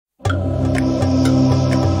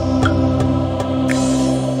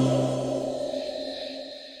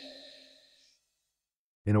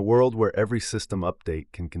world where every system update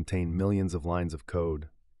can contain millions of lines of code,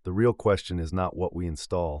 the real question is not what we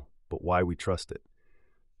install, but why we trust it.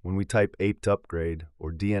 When we type apt upgrade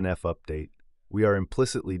or DNF update, we are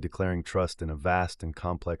implicitly declaring trust in a vast and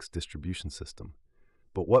complex distribution system.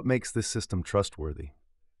 But what makes this system trustworthy?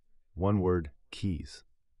 One word: keys.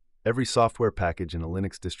 Every software package in a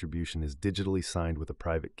Linux distribution is digitally signed with a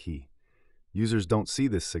private key. Users don't see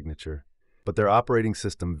this signature, but their operating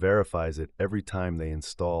system verifies it every time they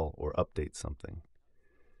install or update something.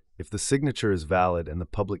 If the signature is valid and the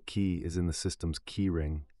public key is in the system's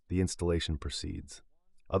keyring, the installation proceeds.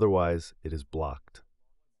 Otherwise, it is blocked.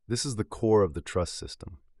 This is the core of the trust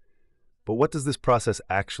system. But what does this process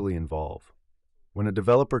actually involve? When a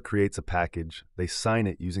developer creates a package, they sign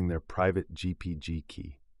it using their private GPG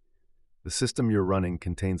key. The system you're running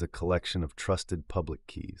contains a collection of trusted public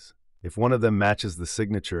keys. If one of them matches the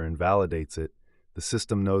signature and validates it, the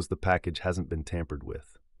system knows the package hasn't been tampered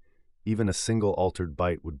with. Even a single altered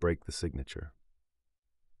byte would break the signature.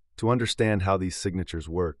 To understand how these signatures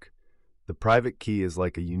work, the private key is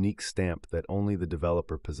like a unique stamp that only the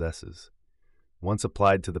developer possesses. Once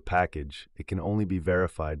applied to the package, it can only be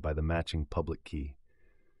verified by the matching public key.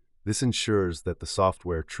 This ensures that the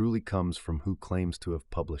software truly comes from who claims to have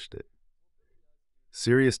published it.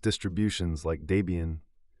 Serious distributions like Debian,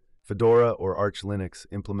 Fedora, or Arch Linux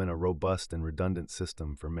implement a robust and redundant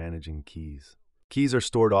system for managing keys. Keys are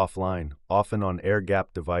stored offline, often on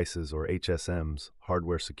air-gapped devices or HSMs,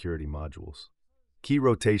 hardware security modules. Key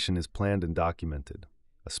rotation is planned and documented.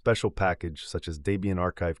 A special package, such as Debian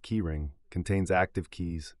Archive Keyring, contains active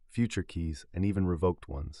keys, future keys, and even revoked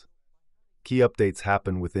ones. Key updates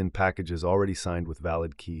happen within packages already signed with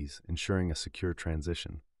valid keys, ensuring a secure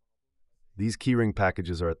transition. These keyring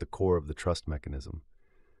packages are at the core of the trust mechanism.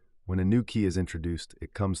 When a new key is introduced,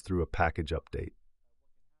 it comes through a package update,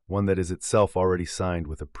 one that is itself already signed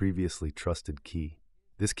with a previously trusted key.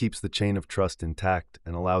 This keeps the chain of trust intact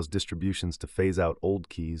and allows distributions to phase out old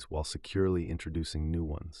keys while securely introducing new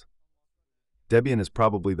ones. Debian is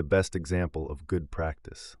probably the best example of good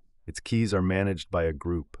practice. Its keys are managed by a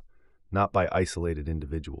group, not by isolated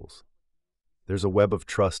individuals. There's a web of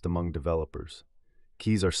trust among developers.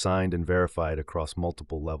 Keys are signed and verified across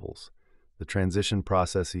multiple levels. The transition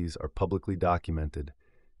processes are publicly documented,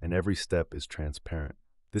 and every step is transparent.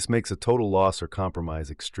 This makes a total loss or compromise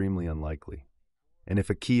extremely unlikely. And if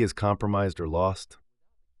a key is compromised or lost,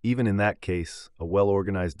 even in that case, a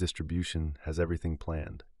well-organized distribution has everything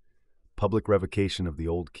planned. Public revocation of the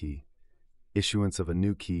old key, issuance of a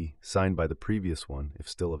new key signed by the previous one if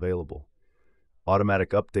still available, automatic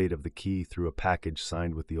update of the key through a package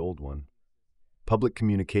signed with the old one, public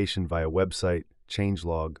communication via website,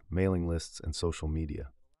 changelog, mailing lists, and social media.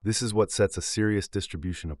 This is what sets a serious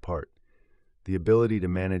distribution apart: the ability to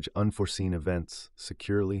manage unforeseen events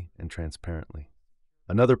securely and transparently.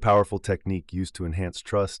 Another powerful technique used to enhance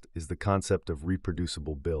trust is the concept of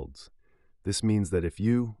reproducible builds. This means that if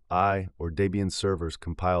you, I, or Debian servers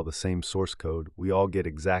compile the same source code, we all get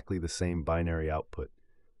exactly the same binary output,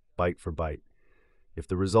 byte for byte. If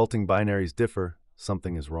the resulting binaries differ,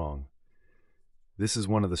 something is wrong. This is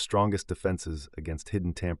one of the strongest defenses against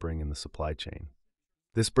hidden tampering in the supply chain.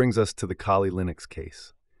 This brings us to the Kali Linux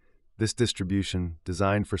case. This distribution,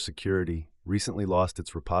 designed for security, recently lost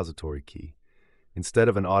its repository key. Instead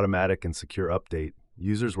of an automatic and secure update,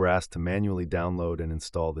 users were asked to manually download and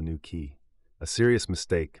install the new key. A serious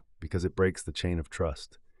mistake because it breaks the chain of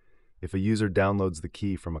trust. If a user downloads the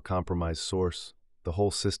key from a compromised source, the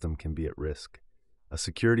whole system can be at risk. A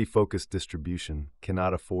security-focused distribution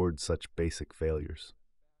cannot afford such basic failures.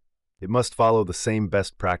 It must follow the same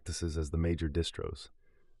best practices as the major distros: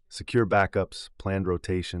 secure backups, planned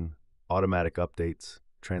rotation, automatic updates,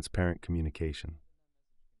 transparent communication.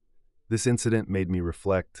 This incident made me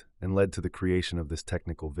reflect and led to the creation of this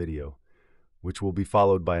technical video, which will be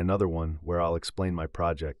followed by another one where I'll explain my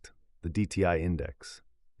project, the DTI Index,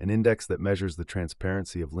 an index that measures the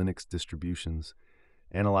transparency of Linux distributions,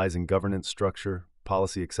 analyzing governance structure,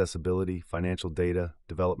 policy accessibility, financial data,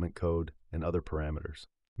 development code, and other parameters.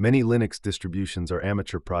 Many Linux distributions are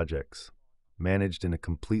amateur projects, managed in a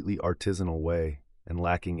completely artisanal way and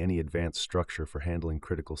lacking any advanced structure for handling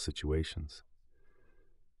critical situations.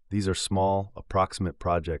 These are small, approximate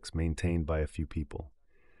projects maintained by a few people,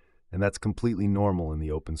 and that's completely normal in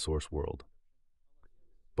the open source world.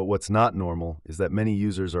 But what's not normal is that many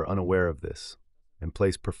users are unaware of this and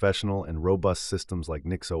place professional and robust systems like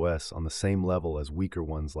NixOS on the same level as weaker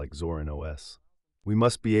ones like Zorin OS. We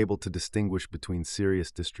must be able to distinguish between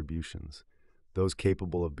serious distributions, those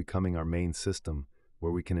capable of becoming our main system,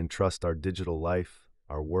 where we can entrust our digital life,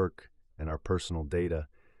 our work, and our personal data,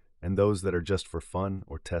 and those that are just for fun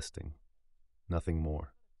or testing, nothing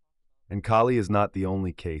more. And Kali is not the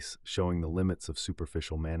only case showing the limits of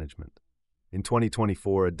superficial management. In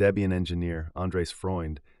 2024, a Debian engineer, Andres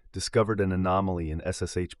Freund, discovered an anomaly in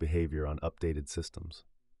SSH behavior on updated systems.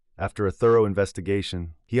 After a thorough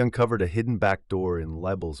investigation, he uncovered a hidden backdoor in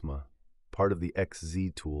libelsma, part of the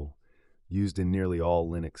XZ tool, used in nearly all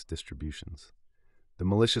Linux distributions. The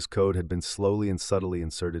malicious code had been slowly and subtly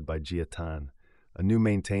inserted by Jia Tan, a new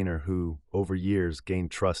maintainer who, over years,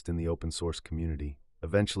 gained trust in the open source community,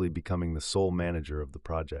 eventually becoming the sole manager of the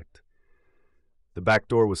project. The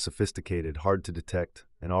backdoor was sophisticated, hard to detect,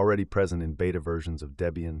 and already present in beta versions of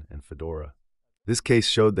Debian and Fedora. This case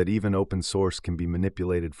showed that even open source can be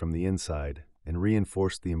manipulated from the inside and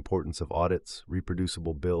reinforced the importance of audits,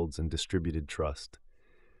 reproducible builds, and distributed trust.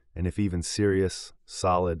 And if even serious,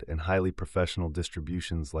 solid, and highly professional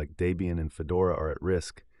distributions like Debian and Fedora are at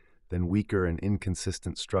risk, then weaker and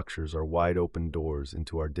inconsistent structures are wide open doors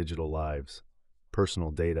into our digital lives,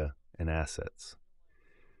 personal data, and assets.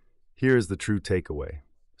 Here is the true takeaway.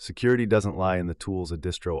 Security doesn't lie in the tools a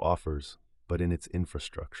distro offers, but in its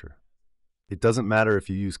infrastructure. It doesn't matter if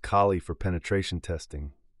you use Kali for penetration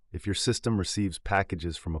testing. If your system receives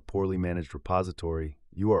packages from a poorly managed repository,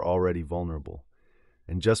 you are already vulnerable.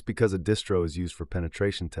 And just because a distro is used for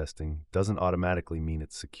penetration testing doesn't automatically mean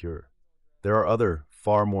it's secure. There are other,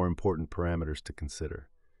 far more important parameters to consider.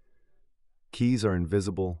 Keys are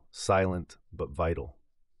invisible, silent, but vital.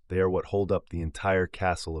 They are what hold up the entire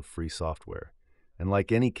castle of free software. And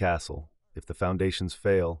like any castle, if the foundations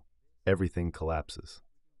fail, everything collapses.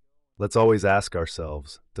 Let's always ask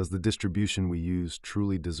ourselves, does the distribution we use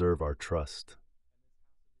truly deserve our trust?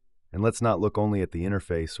 And let's not look only at the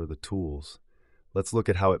interface or the tools. Let's look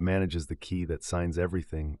at how it manages the key that signs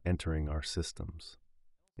everything entering our systems.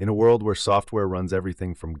 In a world where software runs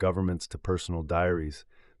everything from governments to personal diaries,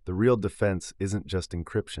 the real defense isn't just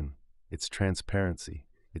encryption, it's transparency.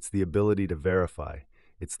 It's the ability to verify.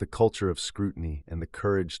 It's the culture of scrutiny and the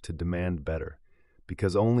courage to demand better.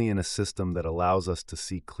 Because only in a system that allows us to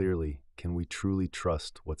see clearly can we truly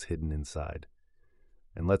trust what's hidden inside.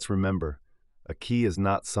 And let's remember, a key is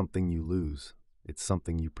not something you lose, it's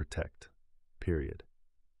something you protect. Period.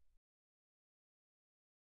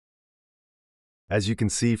 As you can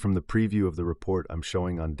see from the preview of the report I'm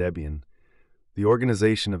showing on Debian, the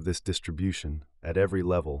organization of this distribution, at every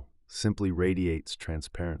level, simply radiates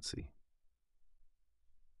transparency.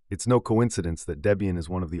 It's no coincidence that Debian is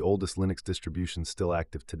one of the oldest Linux distributions still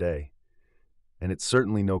active today, and it's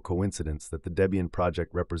certainly no coincidence that the Debian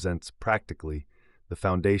project represents practically the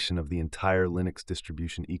foundation of the entire Linux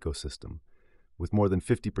distribution ecosystem, with more than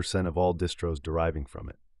 50% of all distros deriving from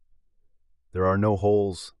it. There are no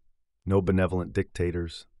holes, no benevolent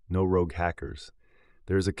dictators, no rogue hackers.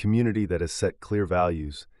 There is a community that has set clear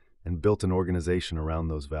values and built an organization around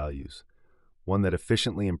those values, one that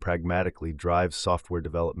efficiently and pragmatically drives software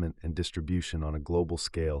development and distribution on a global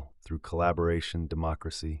scale through collaboration,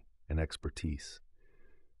 democracy, and expertise.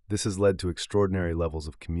 This has led to extraordinary levels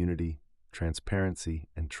of community, transparency,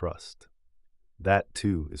 and trust. That,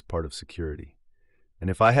 too, is part of security. And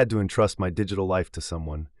if I had to entrust my digital life to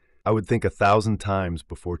someone, I would think 1,000 times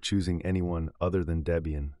before choosing anyone other than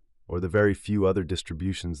Debian, or the very few other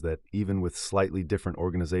distributions that, even with slightly different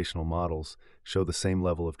organizational models, show the same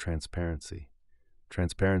level of transparency.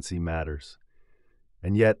 Transparency matters.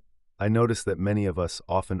 And yet, I notice that many of us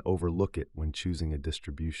often overlook it when choosing a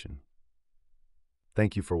distribution.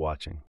 Thank you for watching.